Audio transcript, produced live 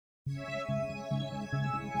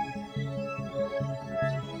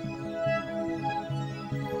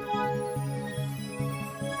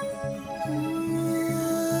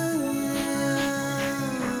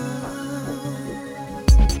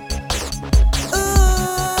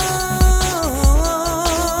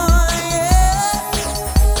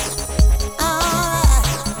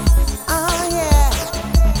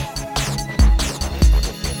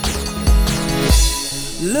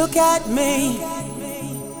Look at me,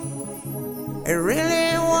 it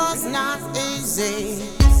really was not easy,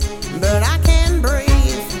 but I can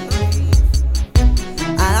breathe.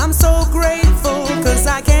 And I'm so grateful, 'cause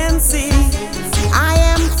I can see I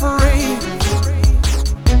am free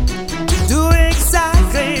to do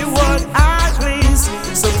exactly what I please.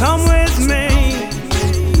 So come with me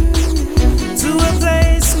to a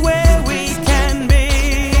place where we can be.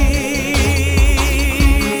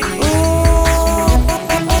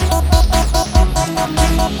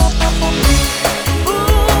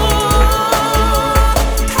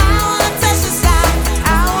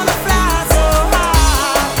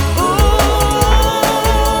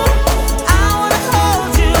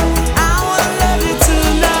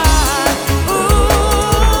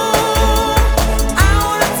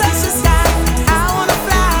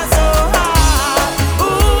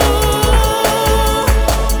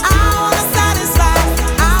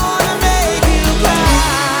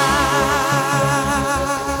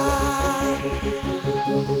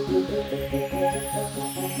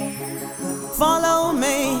 Follow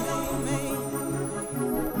me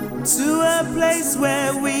to a place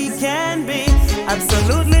where we can be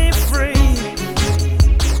absolutely